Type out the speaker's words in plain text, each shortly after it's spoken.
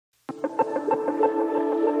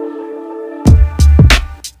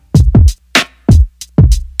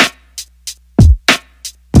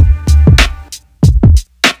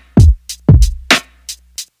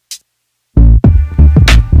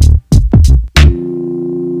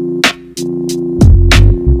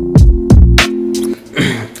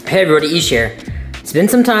Hey everybody, Ish here. It's been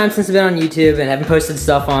some time since I've been on YouTube and haven't posted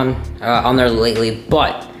stuff on there lately,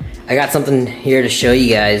 but I got something here to show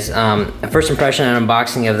you guys. A first impression and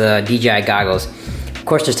unboxing of the DJI Goggles. Of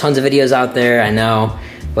course, there's tons of videos out there, I know,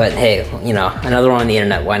 but hey, you know, another one on the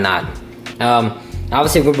internet, why not?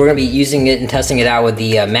 Obviously, we're gonna be using it and testing it out with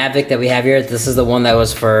the Mavic that we have here. This is the one that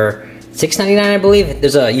was for $6.99, I believe.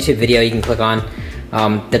 There's a YouTube video you can click on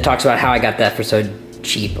that talks about how I got that for so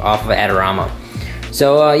cheap off of Adorama.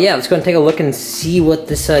 So yeah, let's go and take a look and see what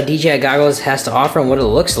this DJI Goggles has to offer and what it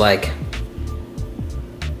looks like.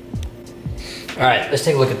 All right, let's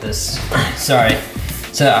take a look at this. Sorry.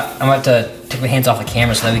 So I'm going to take my hands off the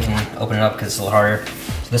camera so that we can open it up because it's a little harder.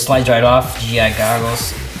 So this slides right off, DJI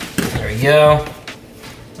Goggles. There we go.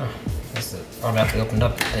 Oh, this is automatically opened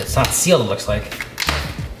up. It's not sealed, it looks like.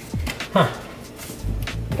 Huh.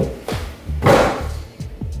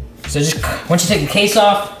 So just once you take the case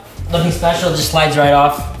off, nothing special, it just slides right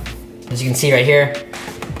off. As you can see right here,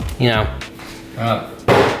 you know,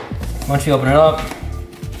 once we open it up,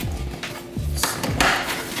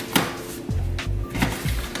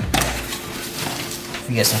 if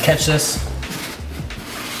you guys can catch this.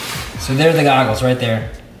 So there are the goggles right there.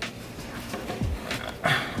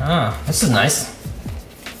 Ah, this is nice.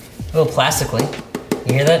 A little plastically.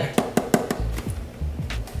 You hear that?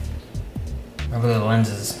 Over the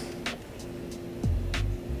lenses.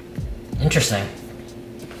 Interesting.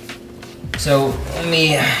 So let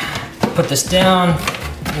me put this down.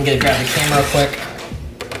 I'm gonna grab the camera real quick.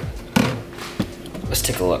 Let's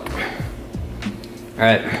take a look. All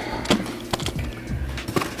right.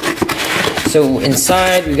 So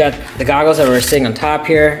inside we got the goggles that were sitting on top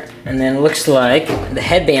here, and then it looks like the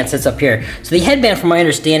headband sits up here. So the headband, from my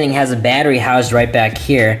understanding, has a battery housed right back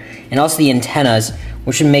here, and also the antennas,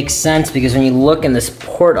 which would make sense because when you look in this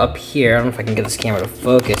port up here, I don't know if I can get this camera to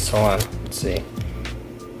focus. Hold on, let's see.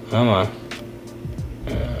 Come on.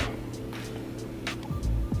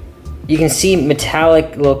 You can see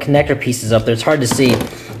metallic little connector pieces up there. It's hard to see.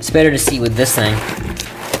 It's better to see with this thing.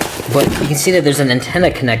 But you can see that there's an antenna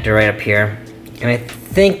connector right up here. And I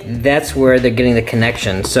think that's where they're getting the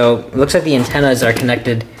connection. So it looks like the antennas are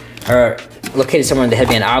connected, are located somewhere in the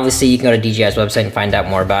headband. Obviously, you can go to DJI's website and find out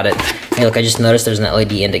more about it. Hey, look, I just noticed there's an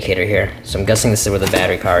LED indicator here. So I'm guessing this is where the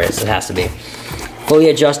battery car is. It has to be. Fully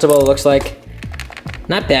adjustable, it looks like.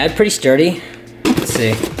 Not bad, pretty sturdy. Let's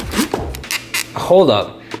see. Hold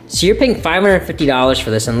up. So you're paying $550 for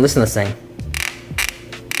this, and listen to this thing.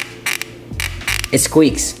 It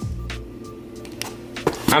squeaks.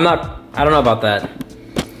 I don't know about that.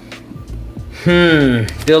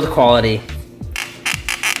 Build quality.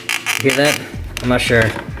 You hear that? I'm not sure.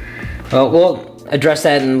 Well, we'll address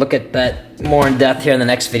that and look at that more in depth here in the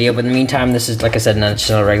next video, but in the meantime, this is, like I said, just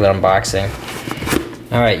a regular unboxing.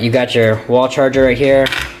 All right, you got your wall charger right here,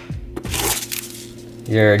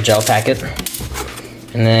 your gel packet,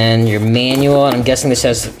 and then your manual, and I'm guessing this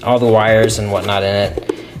has all the wires and whatnot in it.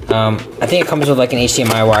 I think it comes with like an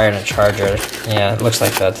HDMI wire and a charger. Yeah, it looks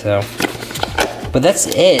like that too. But that's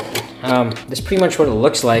it. That's pretty much what it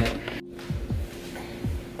looks like.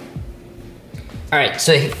 All right,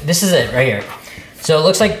 so this is it right here. So it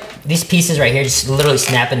looks like these pieces right here just literally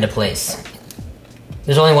snap into place.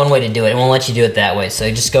 There's only one way to do it. It won't let you do it that way. So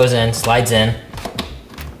it just goes in, slides in.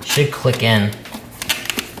 Should click in.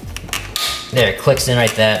 There, it clicks in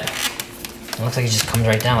right there. It looks like it just comes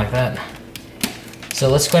right down like that. So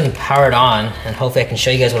let's go ahead and power it on, and hopefully I can show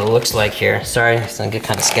you guys what it looks like here. Sorry, it's gonna get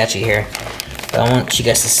kind of sketchy here. But I want you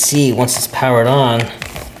guys to see once it's powered on.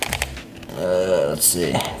 Let's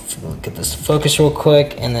see. We'll get this focus real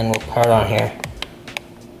quick, and then we'll power it on here.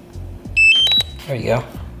 There you go.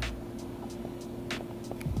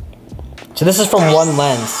 So this is from one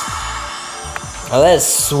lens. Oh, that is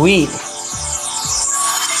sweet.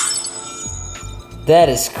 That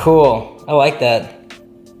is cool. I like that.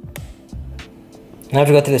 I have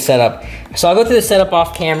to go through the setup. So I'll go through the setup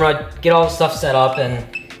off camera, get all the stuff set up, and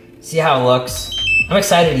see how it looks. I'm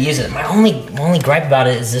excited to use it. My only gripe about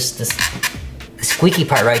it is this squeaky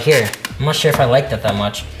part right here. I'm not sure if I like that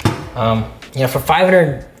much. You know, for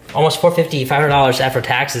almost $450, $500 after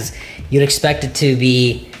taxes, you'd expect it to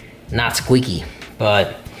be not squeaky,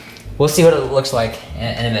 but we'll see what it looks like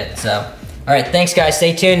in a bit. So, all right, thanks guys.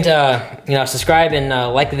 Stay tuned. You know, subscribe and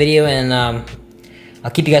like the video, and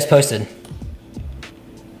I'll keep you guys posted.